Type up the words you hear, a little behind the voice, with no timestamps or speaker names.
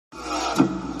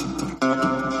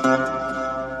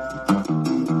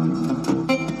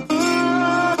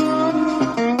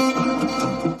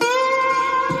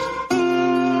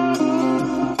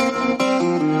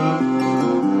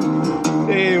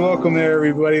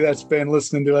everybody that's been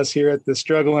listening to us here at the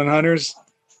Struggling Hunters.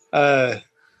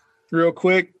 Real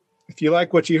quick, if you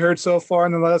like what you heard so far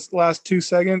in the last 2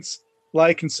 seconds,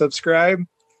 like and subscribe.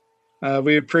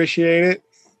 We appreciate it.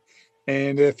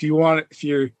 And if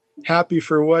you're happy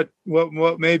for what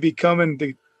may be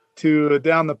coming to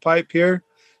down the pipe here,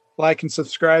 like and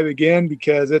subscribe again,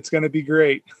 because it's going to be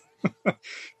great.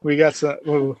 We got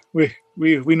some.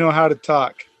 We know how to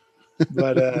talk,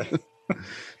 but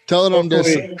telling them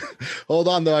to hold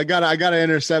on though. I gotta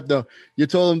intercept though. You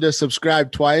told them to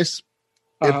subscribe twice.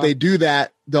 If they do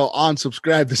that, they'll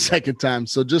unsubscribe the second time.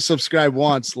 So just subscribe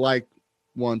once, like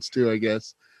once too, I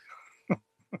guess.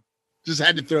 Just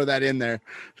had to throw that in there.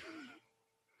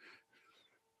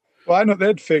 Well, I know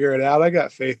they'd figure it out. I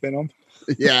got faith in them.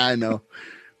 Yeah, I know.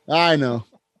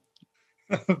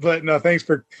 But no, thanks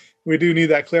for. We do need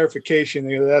that clarification.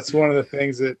 That's one of the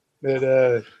things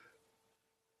that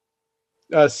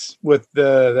us with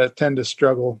that tend to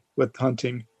struggle with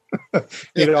hunting.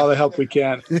 Need all the help we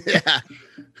can. Yeah.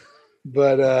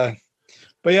 But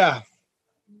yeah.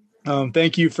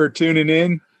 Thank you for tuning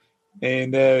in.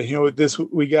 And we're going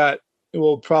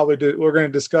to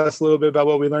discuss a little bit about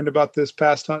what we learned about this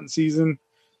past hunting season.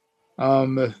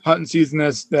 The hunting season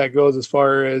that goes as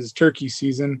far as turkey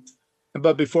season.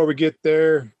 But before we get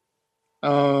there,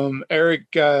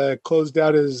 Eric closed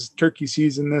out his turkey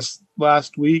season this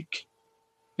last week,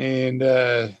 and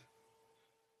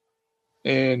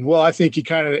well, I think he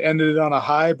kind of ended it on a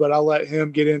high, but I'll let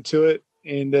him get into it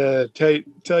and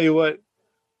tell you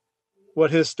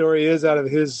what his story is out of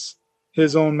his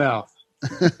own mouth.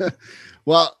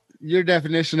 Well, your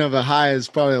definition of a high is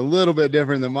probably a little bit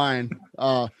different than mine.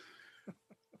 I'll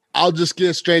just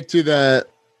get straight to the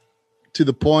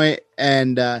point.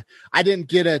 And I didn't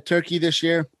get a turkey this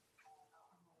year.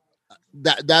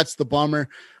 That's the bummer.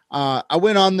 I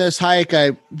went on this hike.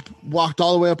 I walked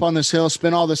all the way up on this hill,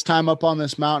 spent all this time up on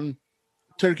this mountain,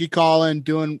 turkey calling,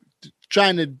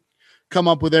 trying to come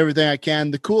up with everything I can.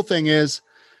 The cool thing is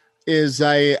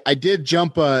I did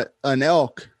jump an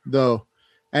elk though.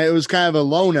 And it was kind of a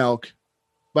lone elk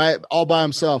all by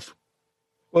himself.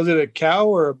 Was it a cow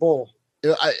or a bull?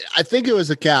 I think it was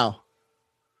a cow.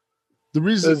 The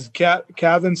reason is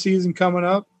calving season coming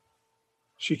up.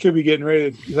 She could be getting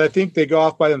ready because I think they go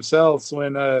off by themselves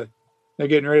when they're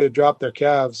getting ready to drop their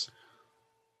calves.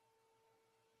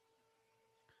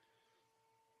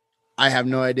 I have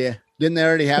no idea. Didn't they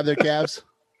already have their calves?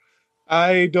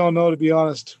 I don't know, to be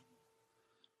honest.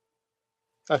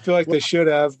 I feel like they should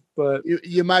have, but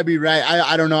you might be right.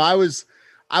 I don't know. I was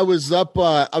up.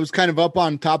 I was kind of up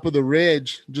on top of the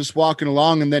ridge, just walking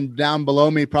along, and then down below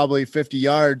me, probably 50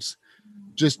 yards.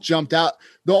 Just jumped out.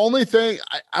 The only thing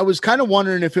I was kind of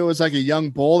wondering if it was like a young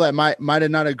bull that might have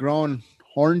not have grown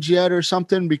horns yet or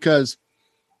something, because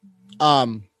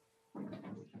I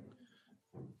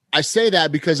say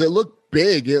that because it looked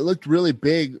big. It looked really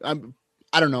big. I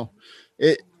don't know.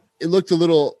 It looked a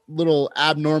little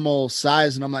abnormal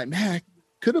size, and I'm like, man, it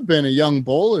could have been a young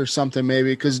bull or something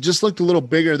maybe, because it just looked a little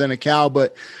bigger than a cow.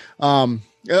 But I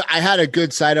had a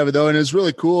good sight of it though, and it was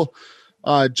really cool.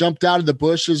 Jumped out of the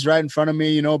bushes right in front of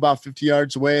me, about 50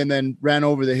 yards away, and then ran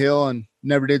over the hill and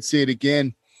never did see it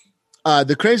again.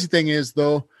 The crazy thing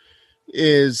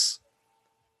is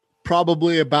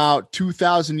probably about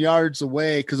 2,000 yards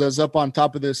away, because I was up on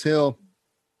top of this hill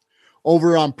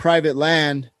over on private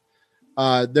land.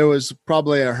 There was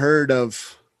probably a herd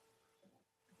of,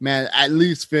 at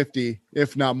least 50,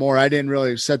 if not more. I didn't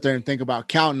really sit there and think about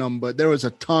counting them, but there was a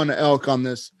ton of elk on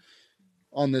this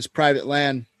private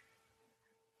land.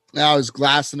 I was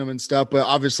glassing them and stuff, but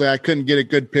obviously I couldn't get a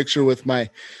good picture with my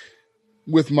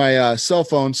cell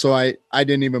phone, so I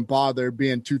didn't even bother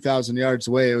being 2,000 yards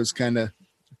away. It was kind of,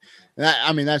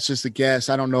 that's just a guess.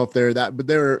 I don't know if they're that, but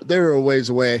they were a ways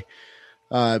away.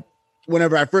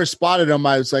 Whenever I first spotted them,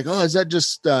 I was like, oh, is that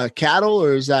just cattle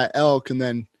or is that elk? And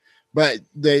then, but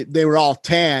they were all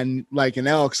tan like an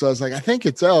elk, so I was like, I think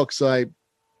it's elk. So I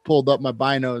pulled up my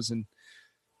binos and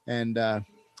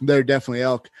they're definitely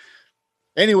elk.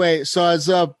 Anyway, so I was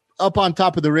up on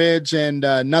top of the ridge, and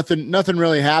nothing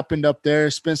really happened up there.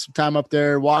 Spent some time up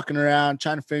there walking around,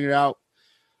 trying to figure out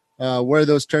where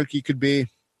those turkey could be.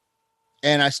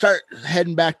 And I start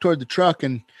heading back toward the truck,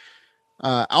 and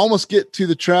I almost get to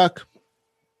the truck,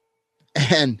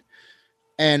 and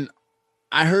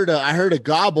I heard a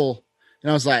gobble, and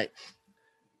I was like,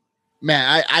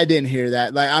 man, I didn't hear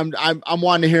that. Like I'm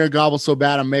wanting to hear a gobble so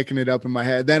bad I'm making it up in my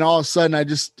head. Then all of a sudden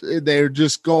they're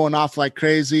just going off like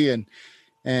crazy, and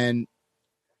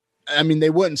I mean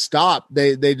they wouldn't stop.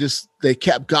 They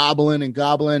kept gobbling and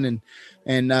gobbling,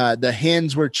 and the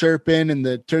hens were chirping, and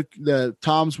the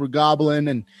toms were gobbling,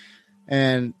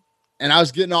 and I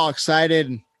was getting all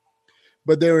excited,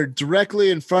 but they were directly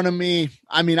in front of me.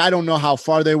 I mean, I don't know how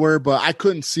far they were, but I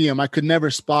couldn't see them. I could never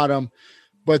spot them,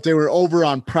 but they were over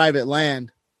on private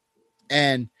land,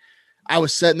 and I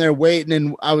was sitting there waiting,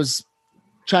 and I was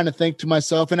trying to think to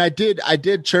myself, and I did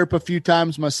chirp a few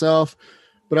times myself,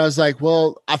 but I was like,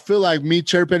 well, I feel like me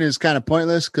chirping is kind of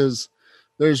pointless because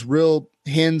there's real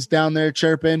hens down there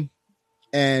chirping,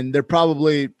 and they're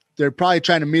probably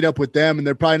trying to meet up with them, and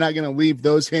they're probably not going to leave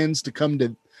those hens to come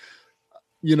to,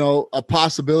 a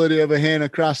possibility of a hen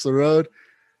across the road.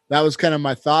 That was kind of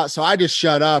my thought. So I just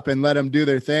shut up and let them do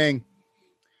their thing.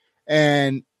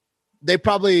 And they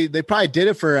probably did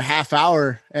it for a half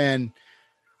hour, and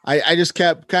I just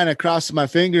kept kind of crossing my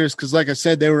fingers because, like I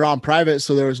said, they were on private,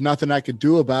 so there was nothing I could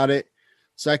do about it.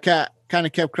 So I kind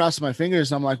of kept crossing my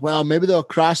fingers. And I'm like, well, maybe they'll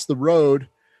cross the road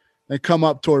and come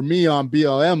up toward me on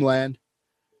BLM land,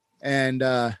 and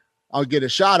I'll get a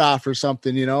shot off or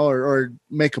something, or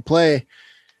make a play.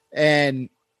 And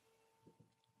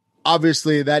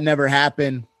obviously that never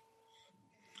happened.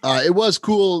 It was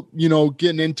cool,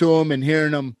 getting into them and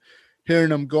hearing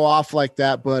them go off like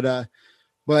that, but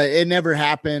it never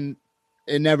happened.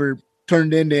 It never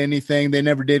turned into anything. They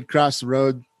never did cross the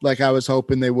road like I was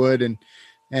hoping they would.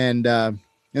 And that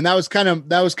was kind of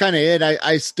it.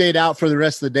 I stayed out for the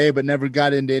rest of the day, but never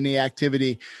got into any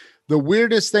activity. The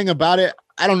weirdest thing about it,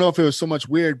 I don't know if it was so much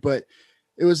weird, but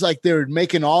it was like they were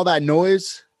making all that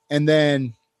noise, and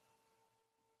then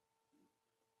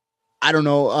I don't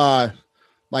know,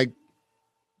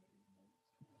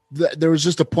 there was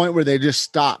just a point where they just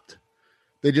stopped.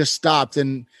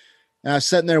 And I was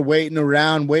sitting there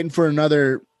waiting for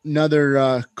another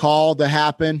call to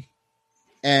happen,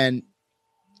 and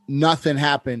nothing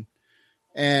happened.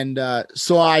 And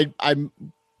so I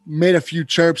made a few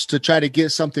chirps to try to get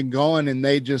something going, and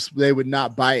they would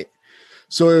not bite.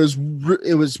 So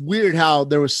it was weird how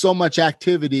there was so much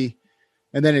activity,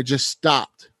 and then it just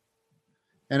stopped,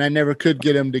 and I never could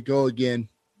get them to go again.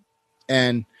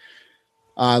 And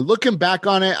looking back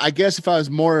on it, I guess if I was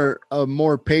a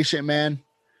more patient man,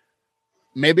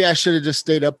 maybe I should have just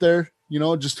stayed up there,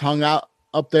 just hung out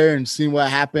up there and seen what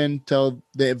happened till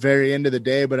the very end of the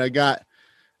day. But I got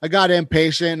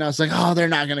impatient, and I was like, oh, they're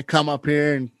not going to come up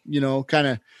here, and,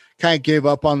 kind of gave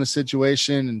up on the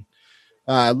situation,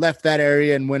 and left that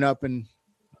area and went up and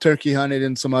turkey hunted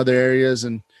in some other areas.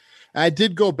 And I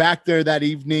did go back there that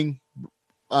evening,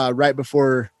 right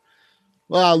before,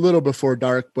 a little before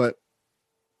dark, but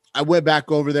I went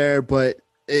back over there, but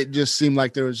it just seemed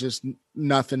like there was just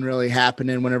nothing really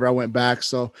happening whenever I went back.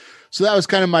 So that was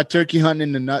kind of my turkey hunting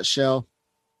in a nutshell.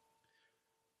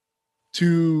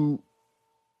 To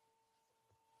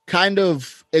kind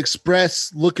of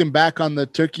express looking back on the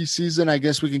turkey season, I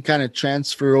guess we can kind of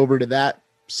transfer over to that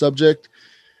subject.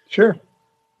 Sure.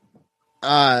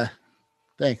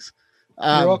 Thanks.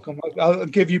 You're welcome. I'll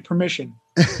give you permission.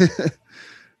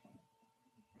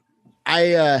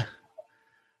 I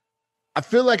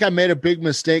feel like I made a big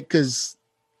mistake because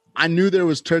I knew there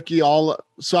was turkey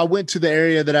so I went to the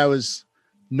area that I was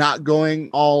not going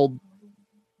all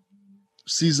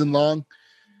season long.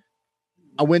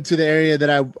 I went to the area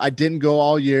that I didn't go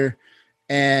all year,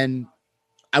 and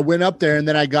I went up there, and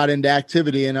then I got into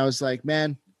activity, and I was like,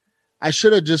 man, I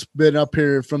should have just been up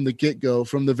here from the get-go,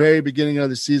 from the very beginning of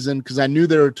the season, because I knew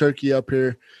there were turkey up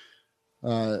here.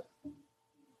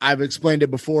 I've explained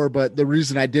it before, but the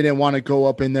reason I didn't want to go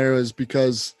up in there was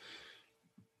because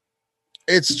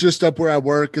it's just up where I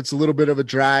work. It's a little bit of a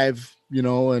drive,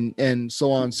 and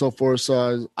so on and so forth.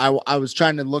 So I was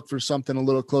trying to look for something a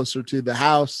little closer to the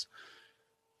house,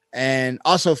 and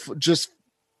also just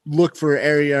look for an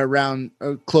area around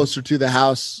closer to the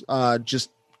house,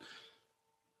 just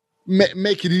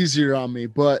make it easier on me.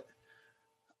 But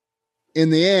in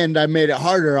the end, I made it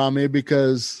harder on me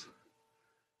because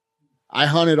I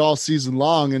hunted all season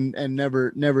long and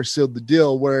never sealed the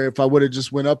deal. Where if I would have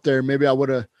just went up there, maybe I would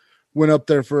have went up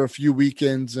there for a few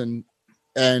weekends and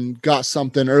got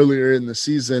something earlier in the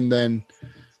season than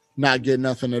not get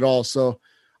nothing at all. So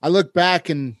I look back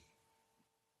and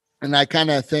I kind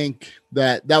of think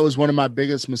that was one of my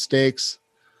biggest mistakes.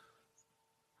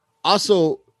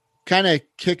 Also, kind of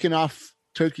kicking off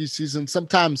turkey season,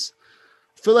 sometimes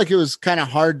I feel like it was kind of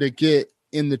hard to get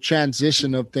in the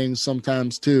transition of things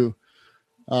sometimes too.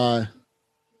 I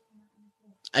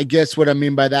guess what I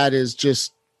mean by that is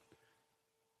just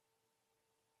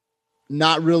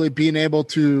not really being able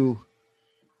to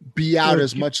be out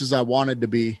as much as I wanted to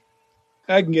be.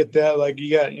 I can get that. Like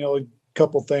you got, a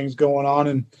couple things going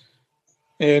on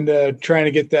and trying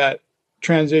to get that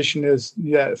transition is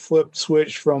that flip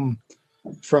switch from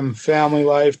from family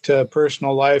life to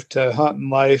personal life to hunting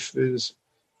life is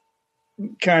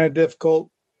kind of difficult,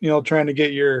 trying to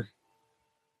get your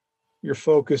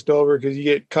focused over, because you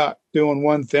get caught doing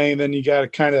one thing, then you got to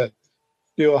kind of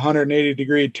do a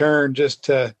 180-degree turn just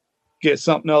to get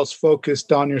something else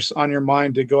focused on your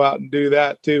mind to go out and do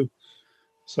that too.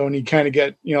 So when you kind of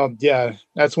get,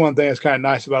 that's one thing that's kind of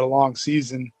nice about a long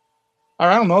season. Or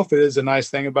I don't know if it is a nice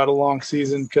thing about a long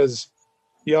season, because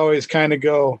you always kind of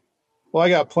go, well, I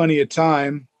got plenty of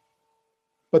time.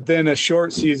 But then a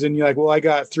short season, you're like, well, I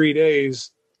got 3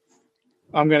 days.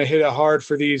 I'm going to hit it hard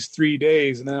for these 3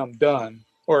 days and then I'm done.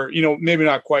 Or, maybe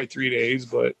not quite 3 days,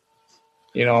 but,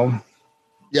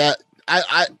 Yeah,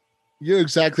 I you're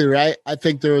exactly right. I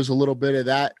think there was a little bit of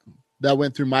that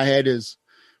went through my head,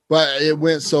 but it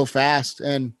went so fast.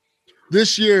 And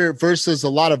this year versus a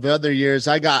lot of other years,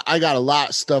 I got a lot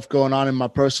of stuff going on in my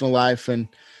personal life, and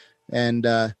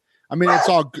I mean, it's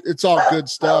all good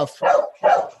stuff.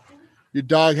 Your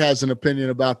dog has an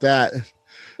opinion about that.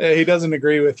 Yeah, he doesn't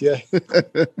agree with you.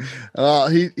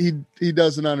 He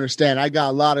doesn't understand. I got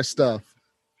a lot of stuff.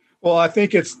 Well, I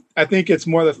think it's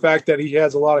more the fact that he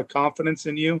has a lot of confidence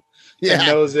in you, and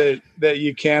knows that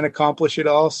you can accomplish it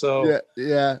all. So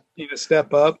yeah. You need to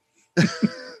step up.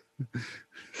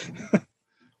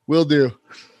 Will do.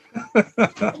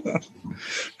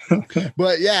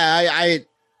 But I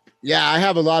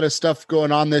have a lot of stuff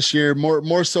going on this year,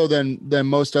 more so than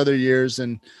most other years,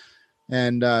 and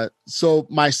so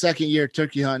my second year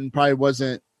turkey hunting probably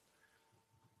wasn't.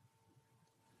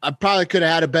 I probably could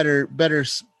have had a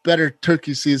better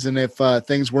turkey season if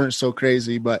things weren't so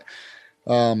crazy, but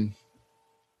I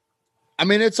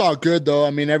mean, it's all good though.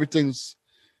 I mean, everything's,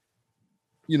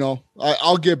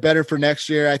 I'll get better for next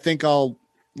year. I think I'll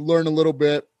learn a little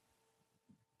bit,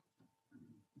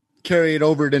 carry it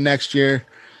over to next year.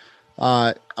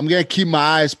 I'm going to keep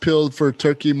my eyes peeled for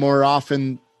turkey more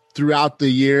often throughout the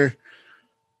year.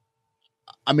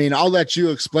 I mean, I'll let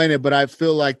you explain it, but I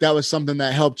feel like that was something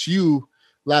that helped you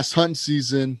last hunting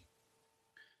season.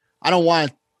 I don't want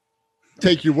to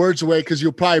take your words away because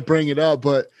you'll probably bring it up,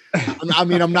 but I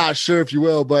mean, I'm not sure if you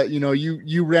will, but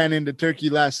you ran into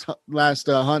turkey last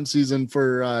hunt season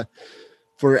for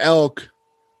elk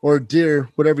or deer,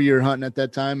 whatever you're hunting at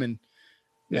that time.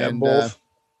 And both.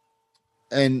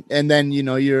 And then,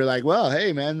 you're like, well,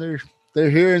 hey man, they're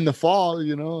here in the fall,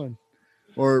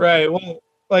 or right. Well,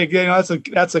 that's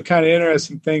a kind of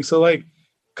interesting thing. So like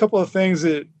a couple of things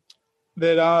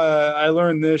that I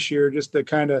learned this year, just to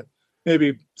kind of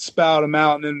maybe spout them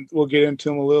out, and then we'll get into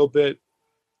them a little bit,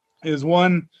 is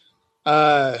one,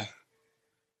 where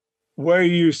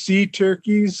you see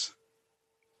turkeys,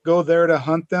 go there to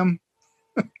hunt them.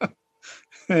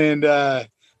 And I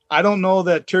don't know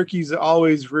that turkeys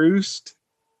always roost.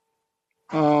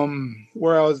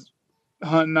 Where I was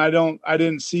hunting, I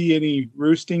didn't see any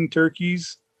roosting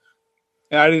turkeys.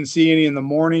 And I didn't see any in the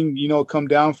morning, come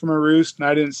down from a roost, and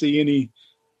I didn't see any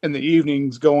in the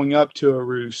evenings going up to a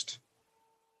roost.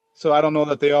 So I don't know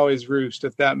that they always roost,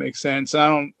 if that makes sense.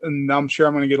 And I'm sure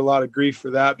I'm going to get a lot of grief for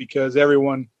that, because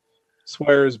everyone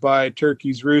swears by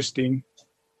turkeys roosting.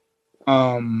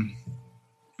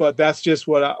 But that's just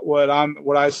what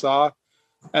I saw.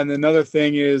 And another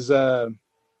thing is I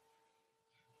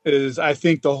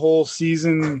think the whole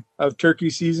season of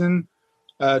turkey season,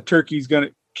 turkey's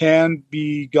can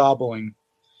be gobbling.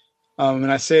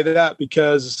 And I say that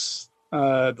because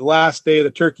the last day of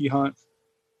the turkey hunt,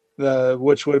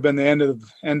 which would have been the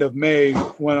end of May,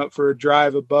 went up for a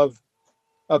drive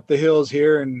up the hills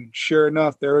here, and sure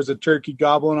enough, there was a turkey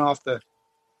gobbling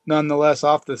nonetheless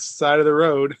off the side of the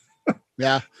road.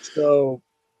 Yeah. So,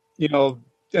 and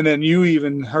then you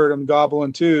even heard them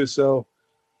gobbling too. So,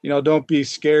 don't be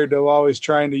scared of always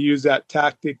trying to use that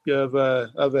tactic of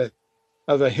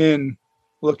a hen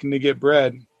looking to get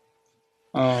bred.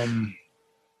 Yeah,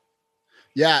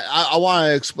 I want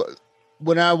to explain.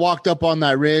 When I walked up on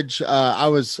that ridge, I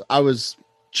was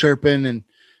chirping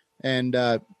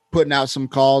and putting out some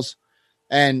calls.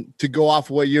 And to go off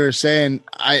of what you were saying,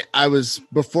 I was,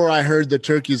 before I heard the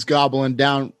turkeys gobbling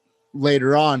down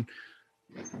later on,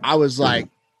 I was like,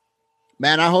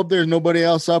 man, I hope there's nobody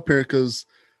else up here, because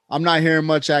I'm not hearing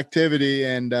much activity.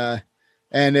 And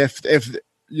if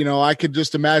I could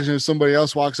just imagine if somebody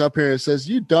else walks up here and says,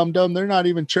 you dumb, they're not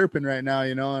even chirping right now,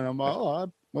 and I'm like,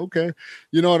 oh, okay.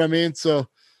 You know what I mean? So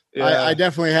yeah. I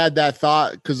definitely had that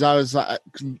thought, because I was like,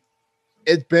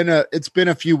 it's been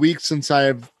a few weeks since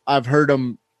I've heard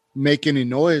them make any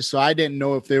noise. So I didn't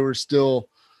know if they were still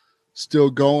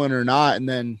going or not. And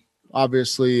then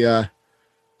obviously on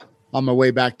my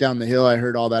way back down the hill, I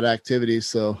heard all that activity.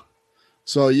 So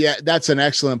yeah, that's an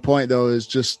excellent point though, is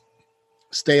just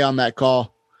stay on that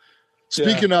call.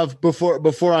 Speaking of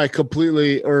before I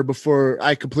completely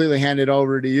hand it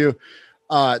over to you,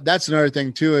 that's another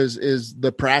thing too is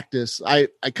the practice. I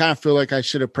kind of feel like I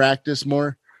should have practiced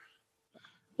more.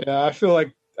 Yeah, I feel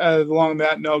like along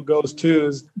that note goes too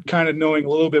is kind of knowing a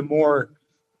little bit more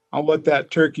on what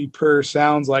that turkey purr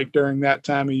sounds like during that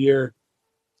time of year,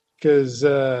 because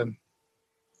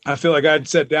I feel like I'd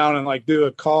sit down and like do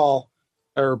a call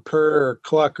or purr or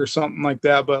cluck or something like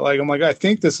that, but like I'm like I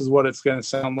think this is what it's going to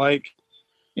sound like.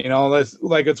 That's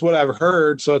like it's what I've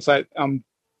heard. So it's like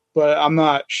but I'm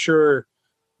not sure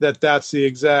that that's the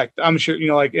exact. I'm sure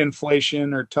like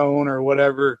inflation or tone or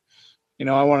whatever.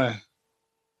 I want to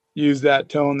use that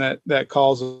tone that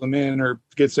calls them in or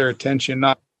gets their attention,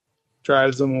 not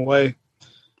drives them away.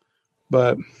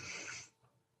 But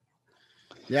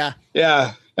yeah.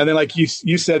 And then like you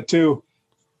said too,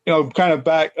 kind of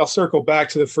back. I'll circle back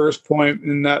to the first point,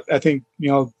 and that I think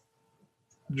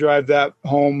drive that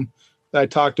home. That I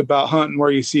talked about hunting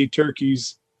where you see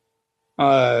turkeys.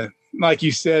 Like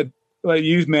you said, like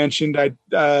you mentioned, I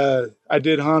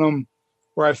did hunt them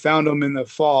where I found them in the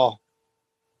fall.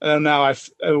 And now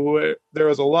there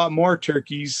was a lot more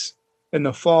turkeys in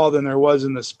the fall than there was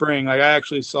in the spring. Like I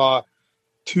actually saw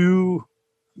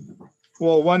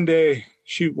one day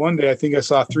I think I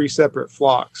saw 3 separate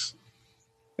flocks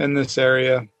in this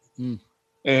area.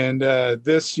 And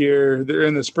this year, they're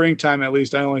in the springtime, at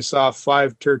least I only saw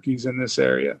 5 turkeys in this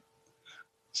area.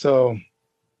 So,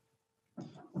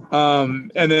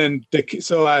 and then,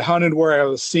 so I hunted where I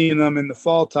was seeing them in the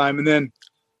fall time. And then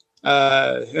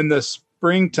in the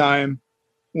springtime,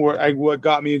 what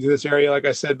got me into this area, like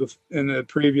I said in the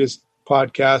previous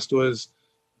podcast, was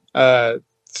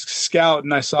scout,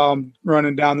 and I saw them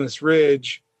running down this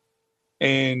ridge,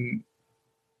 and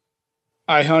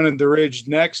I hunted the ridge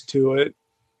next to it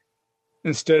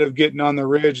instead of getting on the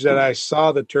ridge that I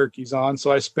saw the turkeys on.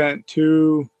 So I spent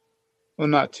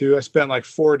I spent like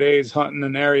 4 days hunting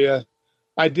an area.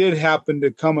 I did happen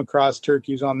to come across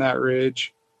turkeys on that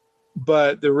ridge,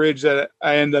 but the ridge that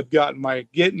I ended up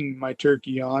getting my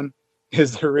turkey on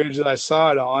is the ridge that I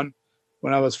saw it on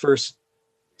when I was first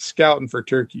scouting for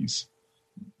turkeys.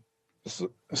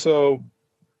 So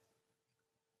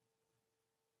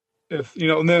if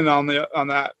and then on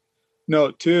that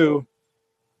note too,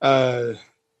 two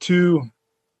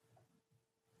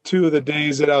of the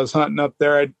days that I was hunting up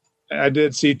there, I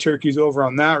did see turkeys over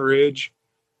on that ridge,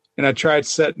 and I tried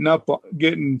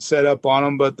getting set up on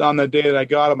them. But on the day that I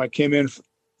got them, I came in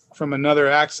from another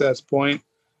access point,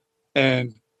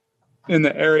 and in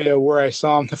the area where I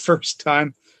saw them the first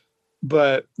time.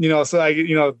 But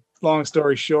so long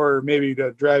story short, maybe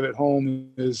to drive it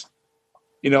home is,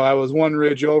 I was one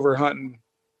ridge over hunting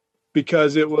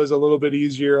because it was a little bit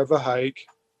easier of a hike.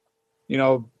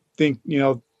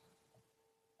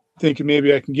 Thinking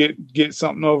maybe I can get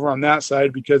something over on that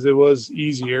side because it was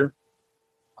easier,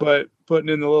 but putting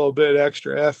in a little bit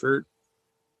extra effort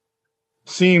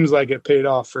seems like it paid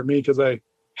off for me because I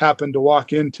happened to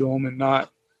walk into them and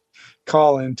not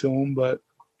call into them. But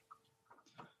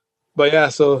yeah,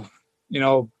 so,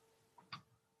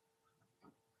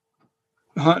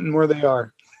 hunting where they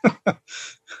are.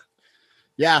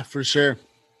 Yeah, for sure.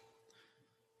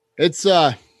 It's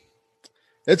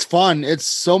fun. It's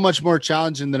so much more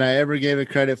challenging than I ever gave it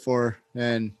credit for.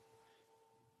 And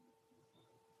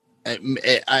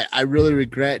I really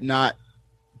regret not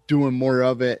doing more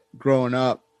of it growing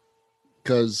up,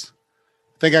 because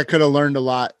I think I could have learned a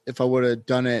lot if I would have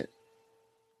done it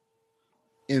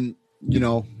in,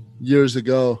 years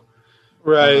ago.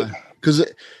 Right. Because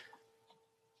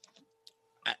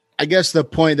I guess the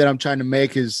point that I'm trying to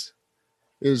make is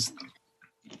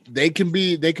they can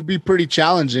be pretty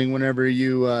challenging whenever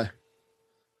you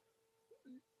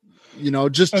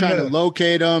just trying to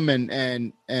locate them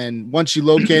and once you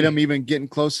locate them, even getting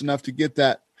close enough to get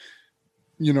that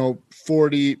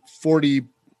 40.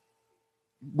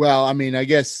 Well, I mean, I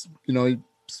guess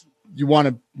you want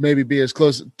to maybe be as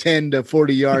close 10 to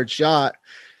 40 yard shot,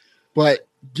 but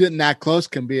getting that close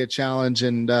can be a challenge,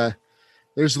 and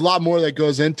there's a lot more that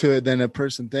goes into it than a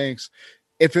person thinks.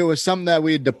 If it was something that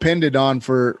we depended on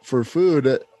for food,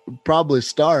 we'd probably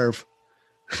starve.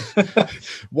 We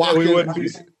wouldn't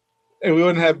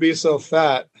be so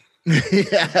fat.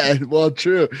 Yeah, well,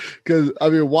 true. Because I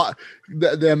mean,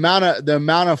 the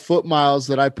amount of foot miles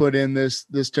that I put in this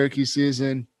turkey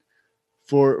season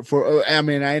for I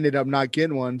mean, I ended up not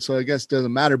getting one, so I guess it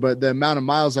doesn't matter. But the amount of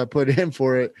miles I put in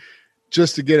for it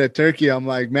just to get a turkey, I'm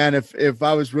like, man, if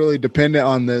I was really dependent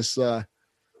on this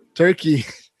turkey,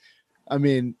 I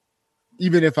mean,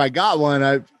 even if I got one,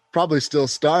 I'd probably still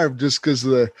starve just because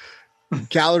of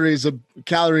calories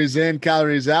in,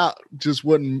 calories out just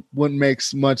wouldn't make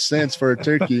much sense for a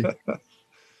turkey.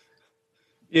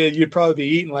 Yeah, you'd probably be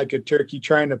eating like a turkey,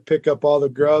 trying to pick up all the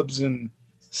grubs and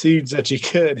seeds that you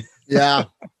could. Yeah.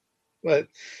 but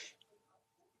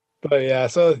yeah,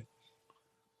 so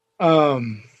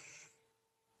and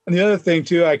the other thing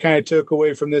too I kind of took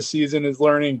away from this season is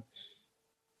learning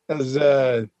as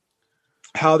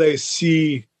how they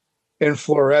see in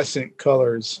fluorescent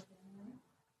colors.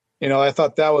 I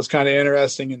thought that was kind of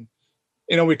interesting.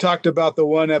 And we talked about the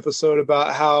one episode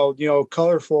about how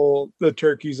colorful the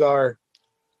turkeys are,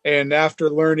 and after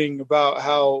learning about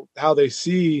how they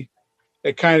see,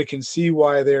 it kind of can see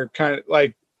why they're kind of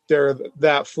like they're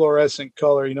that fluorescent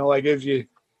color. Like if you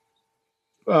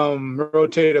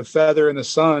rotate a feather in the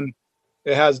sun,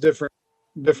 it has different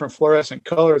fluorescent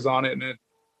colors on it, and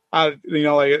I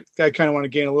kind of want to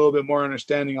gain a little bit more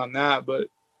understanding on that. But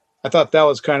I thought that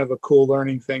was kind of a cool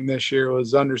learning thing this year,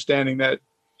 was understanding that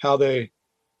how they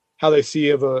see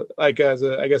of a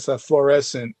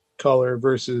fluorescent color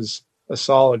versus a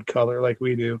solid color like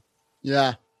we do.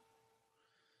 Yeah,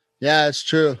 it's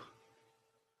true.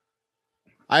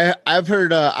 I've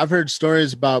heard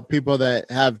stories about people that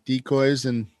have decoys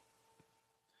and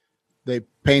they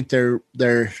paint the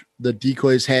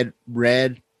decoy's head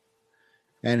red,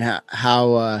 and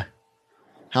how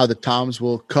the toms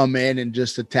will come in and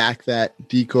just attack that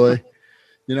decoy.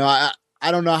 I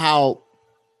don't know how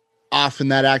often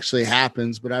that actually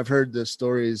happens, but I've heard the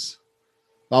stories.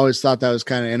 I always thought that was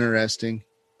kind of interesting.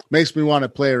 Makes me want to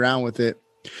play around with it.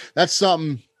 That's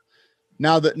something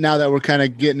now that we're kind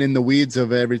of getting in the weeds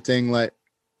of everything, like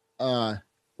or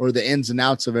the ins and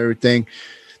outs of everything.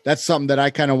 That's something that I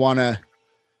kind of want to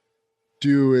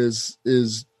do is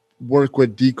work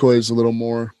with decoys a little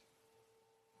more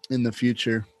in the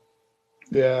future.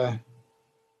 Yeah.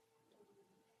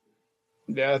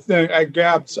 I think I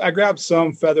grabbed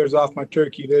some feathers off my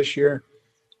turkey this year.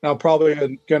 And I'm probably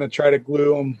going to try to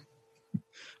glue them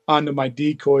onto my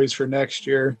decoys for next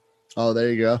year. Oh,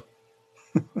 there you go.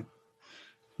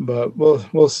 But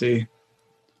we'll see.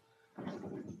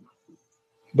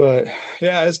 But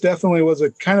yeah, it definitely was a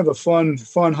kind of a fun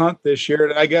hunt this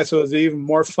year. I guess it was even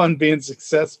more fun being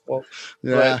successful.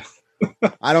 Yeah.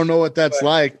 I don't know what that's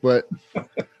like, but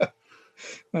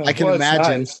I can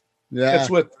imagine. Nice. Yeah.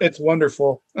 It's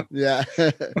wonderful. Yeah.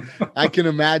 I can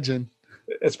imagine.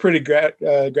 It's pretty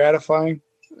gratifying,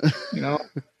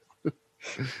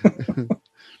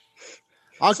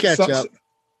 I'll catch up.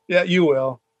 Yeah, you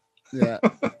will. Yeah.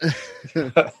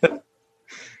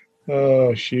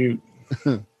 Oh, shoot.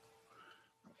 Man,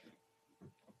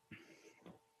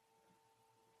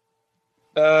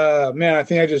 I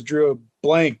think I just drew a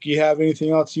blank. You have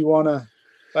anything else you want to,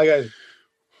 I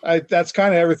that's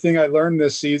kind of everything I learned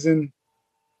this season.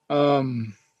 I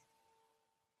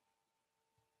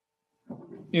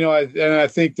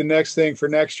think the next thing for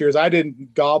next year is I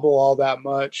didn't gobble all that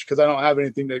much because I don't have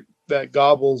anything that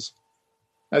gobbles.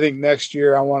 I think next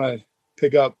year I want to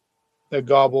pick up a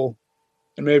gobble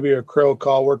and maybe a crow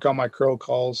call, work on my crow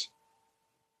calls.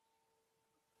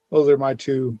 Those are my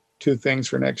two things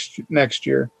for next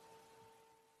year.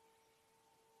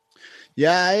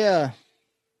 Yeah,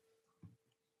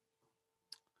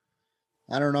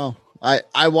 I don't know.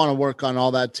 I want to work on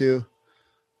all that too.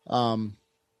 Trying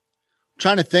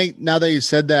to think now that you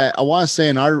said that, I want to say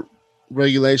in our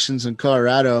regulations in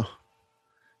Colorado,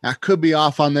 I could be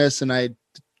off on this and I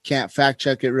can't fact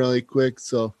check it really quick.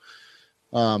 So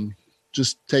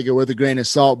just take it with a grain of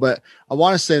salt. But I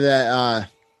want to say that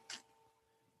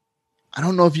I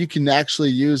don't know if you can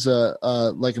actually use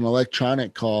like an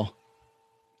electronic call.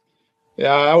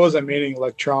 Yeah, I wasn't meaning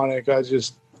electronic.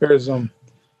 There's some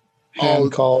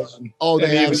hand calls.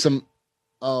 They have some.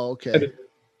 Oh, okay.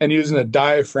 And using a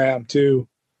diaphragm too.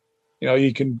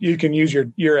 You can use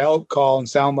your elk call and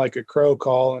sound like a crow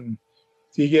call, and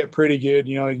if you get pretty good,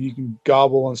 you can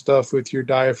gobble and stuff with your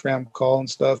diaphragm call and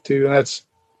stuff too. And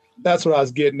that's what I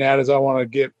was getting at, is I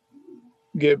want to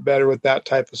get better with that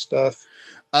type of stuff.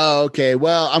 Oh, okay.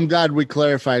 Well, I'm glad we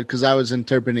clarified, because I was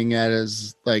interpreting it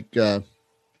as like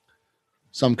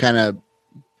some kind of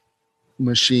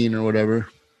machine or whatever.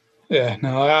 Yeah,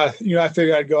 no, I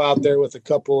figured I'd go out there with a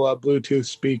couple of Bluetooth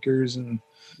speakers and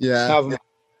have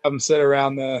them sit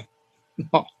around the.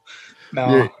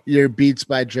 No, your Beats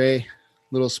by Dre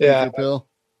little speaker pill.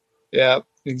 Yeah,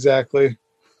 exactly.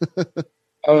 I'm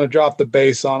gonna drop the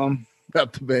bass on them.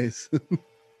 Drop the bass.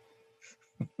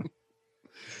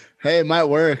 Hey, it might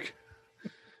work.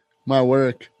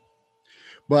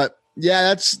 But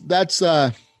yeah, that's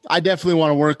I definitely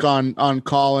want to work on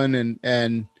calling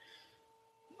and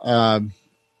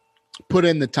put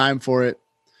in the time for it.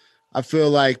 I feel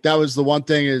like that was the one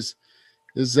thing is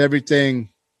everything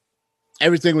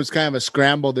was kind of a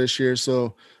scramble this year.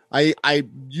 So I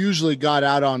usually got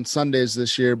out on Sundays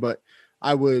this year, but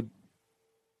it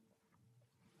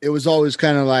was always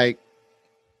kind of like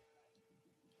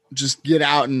just get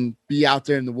out and be out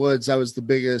there in the woods. That was the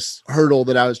biggest hurdle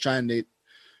that I was trying to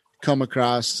come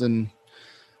across, and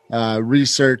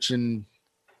research and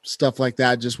stuff like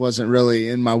that just wasn't really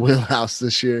in my wheelhouse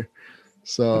this year.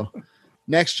 So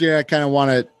next year I kind of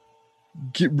want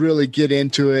to really get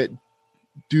into it,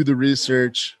 do the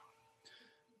research.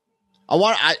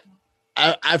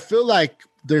 I feel like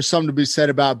there's something to be said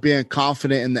about being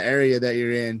confident in the area that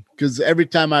you're in. Because every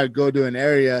time I go to an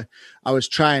area, I was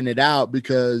trying it out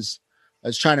because I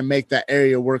was trying to make that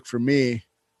area work for me.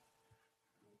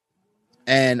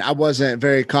 And I wasn't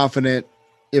very confident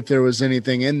if there was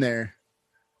anything in there.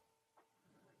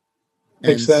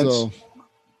 Makes sense. So,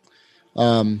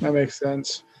 that makes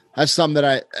sense. That's something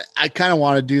that I kind of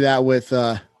want to do that with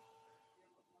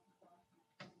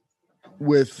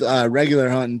regular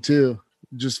hunting too.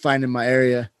 Just finding my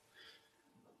area,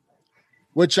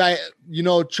 which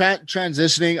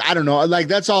transitioning. I don't know. Like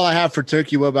that's all I have for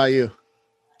turkey. What about you?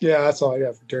 Yeah, that's all I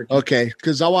got for turkey. Okay.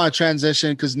 Cause I want to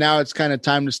transition. Cause now it's kind of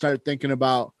time to start thinking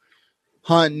about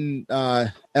hunting,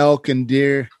 elk and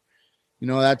deer.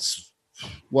 That's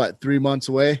what, 3 months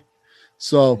away.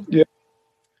 So yeah.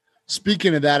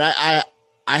 Speaking of that,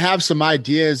 I have some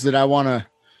ideas that I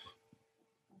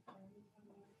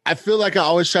feel like I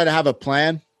always try to have a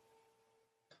plan,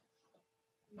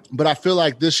 but I feel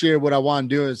like this year what I want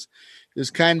to do is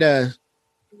kind of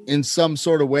in some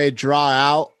sort of way draw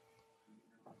out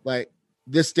like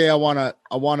this day I want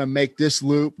to make this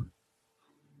loop.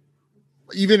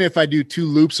 Even if I do 2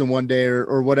 loops in one day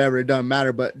or whatever, it doesn't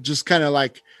matter, but just kind of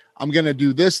like I'm going to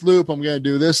do this loop, I'm going to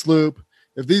do this loop.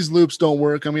 If these loops don't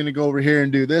work, I'm going to go over here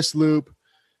and do this loop.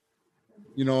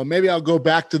 Maybe I'll go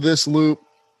back to this loop.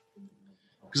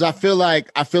 Because I feel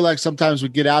like sometimes we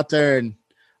get out there and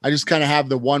I just kind of have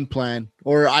the one plan,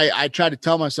 or I try to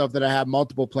tell myself that I have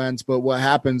multiple plans, but what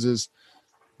happens is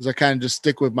I kind of just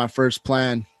stick with my first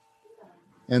plan,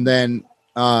 and then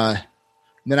I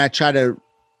try to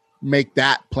make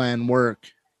that plan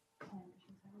work,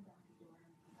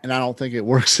 and I don't think it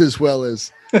works as well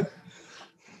as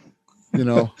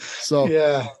So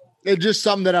yeah, it's just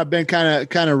something that I've been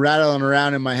kind of rattling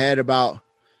around in my head about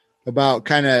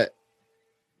kind of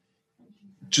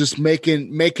just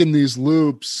making these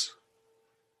loops.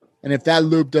 And if that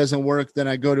loop doesn't work, then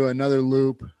I go to another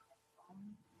loop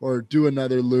or do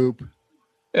another loop.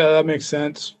 Yeah, that makes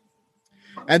sense.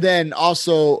 And then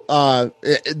also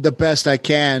the best I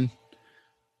can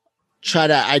try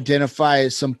to identify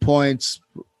some points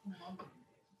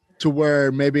to where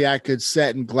maybe I could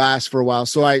set in glass for a while.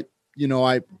 So I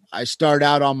start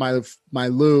out on my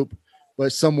loop,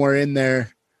 but somewhere in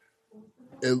there,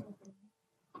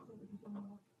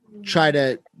 try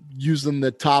to use them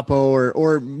the topo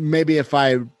or maybe if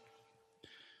I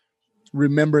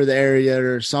remember the area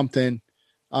or something,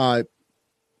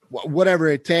 whatever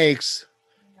it takes,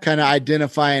 kind of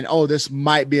identifying, this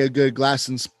might be a good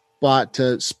glassing spot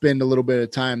to spend a little bit of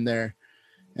time there,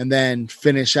 and then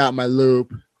finish out my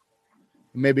loop,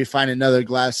 maybe find another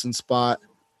glassing spot,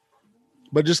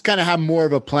 but just kind of have more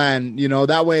of a plan,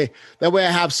 that way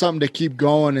I have something to keep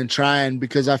going and trying,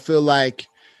 because I feel like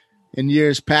in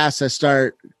years past, I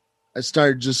start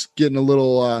just getting a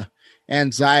little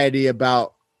anxiety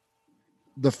about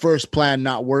the first plan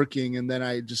not working, and then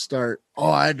I just start,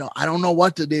 I don't know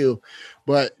what to do.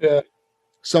 But yeah.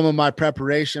 Some of my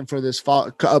preparation for this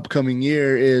upcoming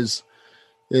year is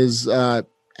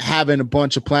having a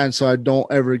bunch of plans, so I don't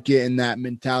ever get in that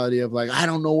mentality of like I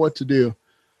don't know what to do.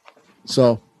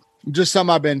 So just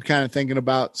something I've been kind of thinking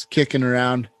about, kicking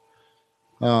around.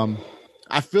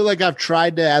 I feel like I've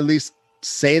tried to at least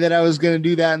say that I was going to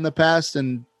do that in the past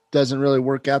and doesn't really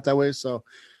work out that way. So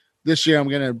this year I'm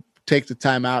going to take the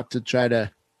time out to try to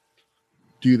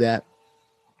do that.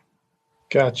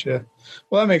 Gotcha.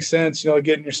 Well, that makes sense.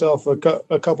 Getting yourself a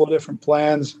couple of different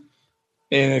plans,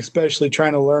 and especially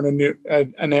trying to learn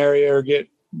an area or get,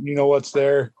 what's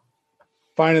there,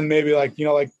 finding maybe like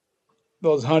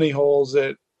those honey holes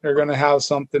that are going to have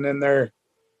something in there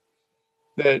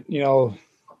that,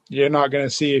 you're not going to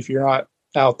see if you're not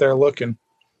out there looking.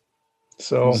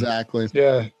 So exactly.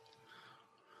 Yeah.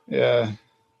 Yeah.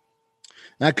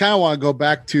 And I kind of want to go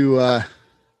back to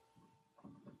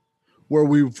where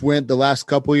we've went the last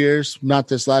couple years, not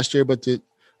this last year, but I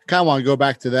kind of want to go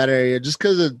back to that area just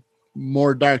because of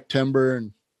more dark timber.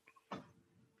 And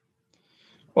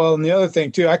well, and the other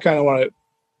thing too, I kind of want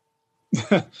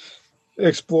to,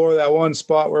 explore that one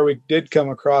spot where we did come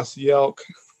across the elk,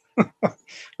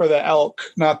 or the elk,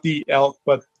 not the elk,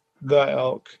 but the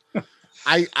elk.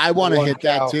 I want to hit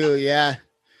that too. Yeah.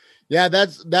 Yeah.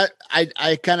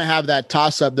 I kind of have that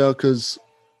toss up though, because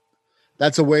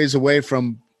that's a ways away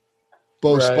from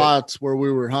both spots where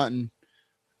we were hunting.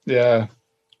 Yeah.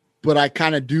 But I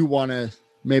kind of do want to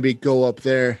maybe go up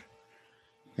there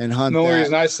and hunt. The only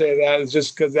reason I say that is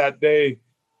just because that day,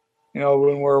 when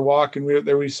we were walking,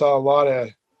 we saw a lot of,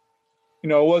 it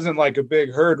wasn't like a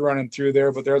big herd running through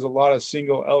there, but there was a lot of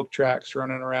single elk tracks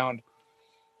running around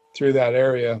through that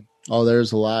area. Oh,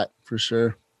 there's a lot for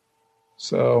sure.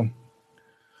 So,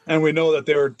 and we know that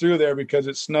they were through there because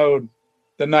it snowed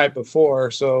the night before.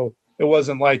 So it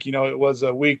wasn't like, it was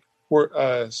a week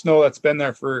snow that's been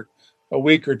there for a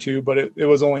week or two, but it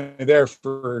was only there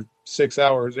for 6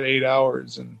 hours, 8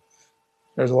 hours. And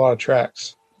there's a lot of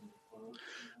tracks.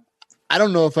 I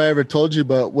don't know if I ever told you,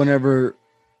 but whenever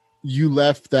you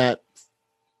left that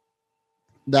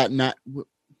night,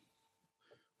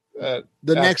 the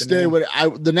next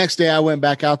day I went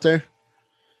back out there.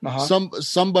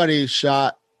 Somebody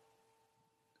shot,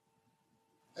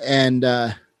 and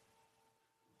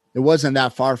it wasn't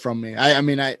that far from me. I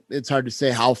mean, it's hard to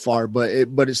say how far, but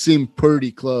it seemed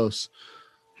pretty close.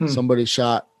 Somebody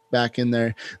shot back in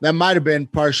there. That might have been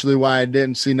partially why I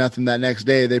didn't see nothing that next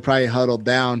day. They probably huddled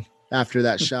down after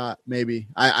that shot, maybe.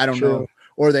 I don't know.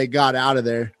 Or they got out of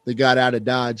there. They got out of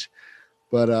Dodge.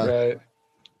 But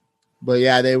but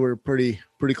yeah, they were pretty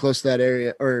close to that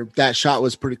area, or that shot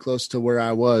was pretty close to where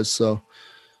I was. So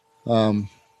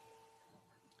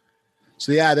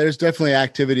yeah, there's definitely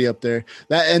activity up there.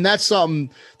 That's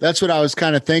something, that's what I was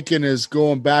kind of thinking, is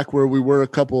going back where we were a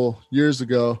couple years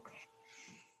ago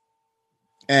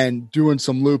and doing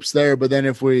some loops there. But then I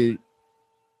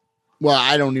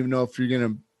don't even know if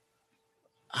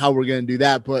how we're going to do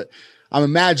that, but I'm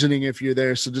imagining if you're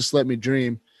there. So just let me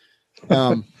dream.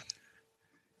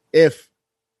 If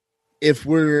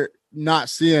we're not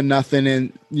seeing nothing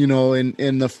in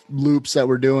the loops that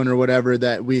we're doing or whatever,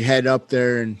 that we head up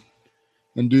there and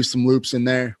do some loops in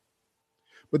there.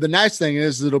 But the nice thing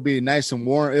is it'll be nice and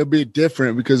warm. It'll be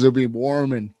different because it'll be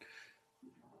warm, and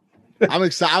I'm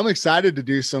excited to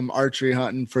do some archery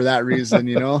hunting for that reason,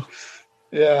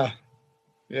 Yeah.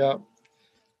 Yeah.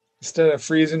 Instead of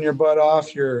freezing your butt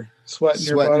off, you're sweating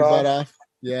your butt off.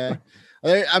 Yeah.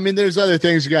 I mean, there's other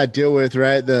things you got to deal with,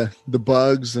 right? The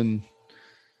bugs and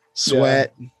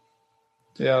sweat.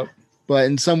 Yeah. But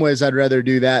in some ways I'd rather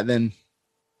do that than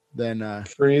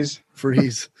freeze.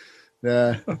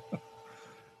 Yeah.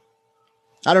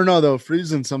 I don't know though.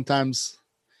 Freezing sometimes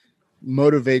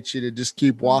motivates you to just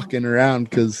keep walking around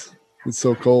because it's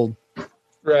so cold.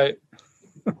 Right.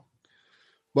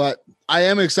 But I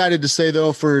am excited to say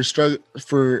though,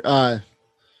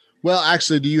 well,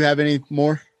 actually, do you have any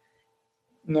more?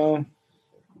 No.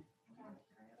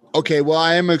 Okay. Well,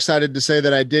 I am excited to say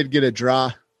that I did get a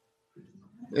draw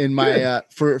in my,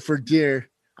 for deer.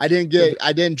 I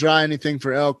didn't draw anything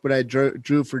for elk, but I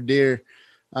drew for deer,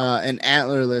 an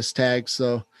antlerless tag.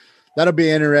 So that'll be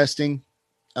interesting.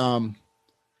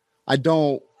 I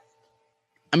don't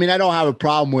have a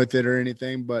problem with it or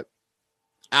anything, but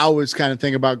I always kind of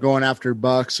think about going after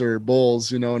bucks or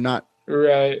bulls, not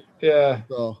right. Yeah.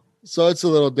 So it's a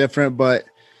little different, but,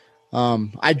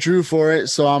 I drew for it.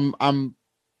 So I'm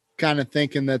kind of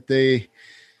thinking that they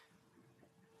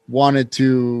wanted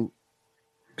to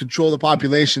control the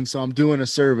population. So I'm doing a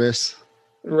service.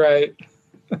 Right.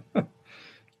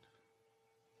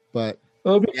 But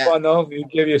it'll be fun though. It'll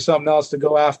give you something else to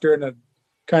go after, and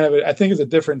I think it's a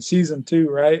different season too,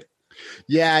 right?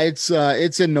 Yeah, it's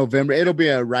in November. It'll be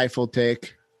a rifle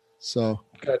take. So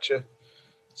gotcha.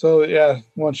 So yeah,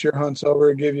 once your hunt's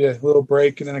over, give you a little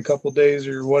break and then a couple days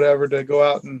or whatever to go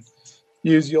out and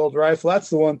use the old rifle. That's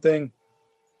the one thing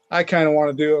I kind of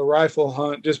want to do, a rifle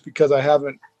hunt, just because I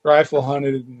haven't rifle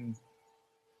hunted, and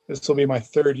this will be my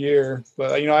third year.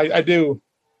 But I do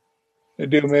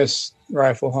miss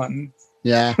rifle hunting.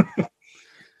 Yeah.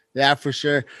 Yeah, for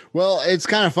sure. Well, it's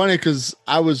kind of funny because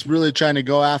I was really trying to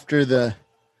go after the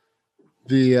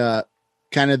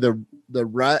kind of the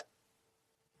rut.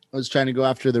 I was trying to go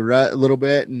after the rut a little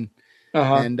bit, and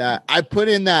I put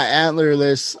in that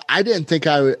antlerless. I didn't think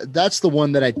I would. That's the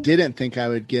one that I didn't think I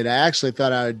would get. I actually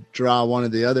thought I would draw one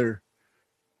of the other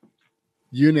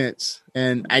units,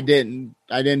 and I didn't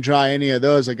draw any of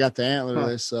those. I got the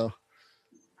antlerless, so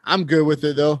I'm good with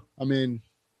it though. I mean,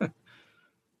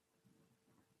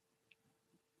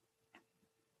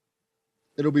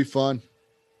 it'll be fun.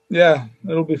 Yeah,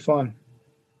 it'll be fun.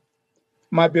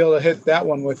 Might be able to hit that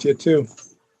one with you too.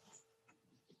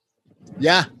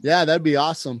 Yeah, that'd be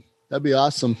awesome. That'd be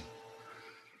awesome.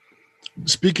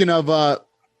 Speaking of,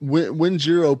 when's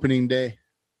your opening day?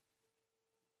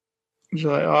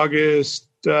 July, August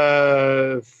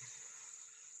 15th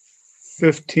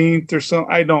or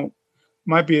something. I don't.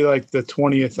 Might be like the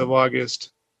 20th of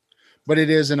August. But it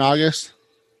is in August?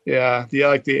 Yeah,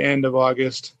 like the end of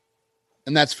August.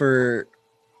 And that's for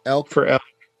elk? For elk,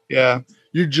 yeah.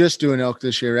 You're just doing elk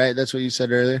this year, right? That's what you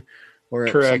said earlier? Or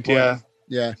correct, yeah.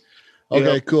 Yeah.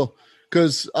 Okay, yep. Cool.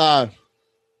 Because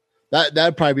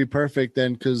that'd probably be perfect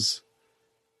then, because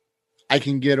I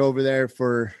can get over there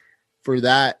for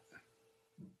that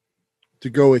to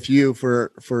go with you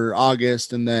for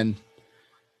August, and then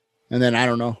I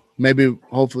don't know. Maybe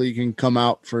hopefully you can come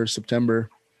out for September.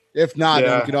 If not,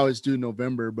 then we could always do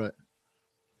November, but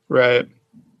right.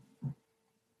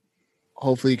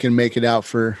 Hopefully you can make it out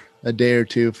for a day or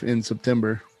two in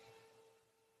September.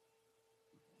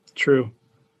 True.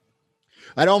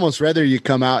 I'd almost rather you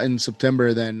come out in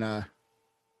September than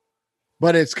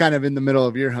but it's kind of in the middle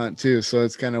of your hunt too, so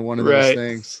it's kind of one of those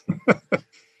things.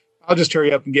 I'll just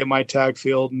hurry up and get my tag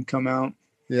filled and come out.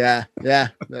 Yeah.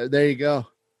 There you go.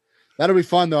 That'll be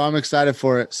fun though. I'm excited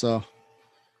for it, so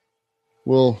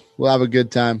we'll have a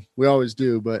good time. We always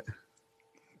do, but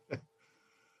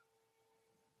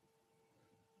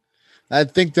I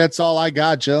think that's all I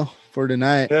got, Joe, for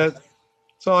tonight. Yeah,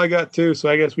 that's all I got too. So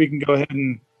I guess we can go ahead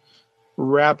and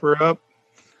wrap her up.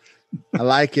 I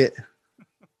like it.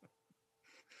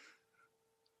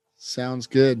 Sounds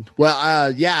good.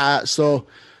 Well, yeah. So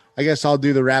I guess I'll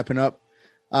do the wrapping up.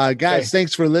 Guys,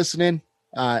 Thanks for listening.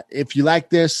 If you like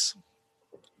this,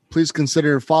 please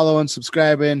consider following,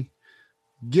 subscribing,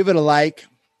 give it a like.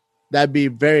 That'd be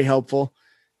very helpful.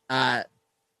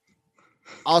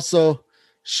 Also,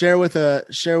 share with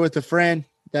a friend.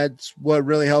 That's what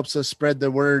really helps us spread the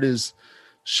word, is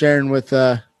sharing with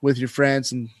your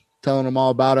friends and telling them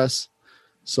all about us.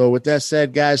 So with that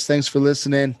said, guys, thanks for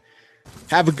listening.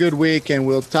 Have a good week, and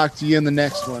we'll talk to you in the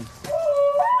next one.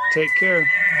 Take care.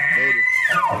 Later.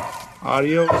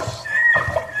 Adios.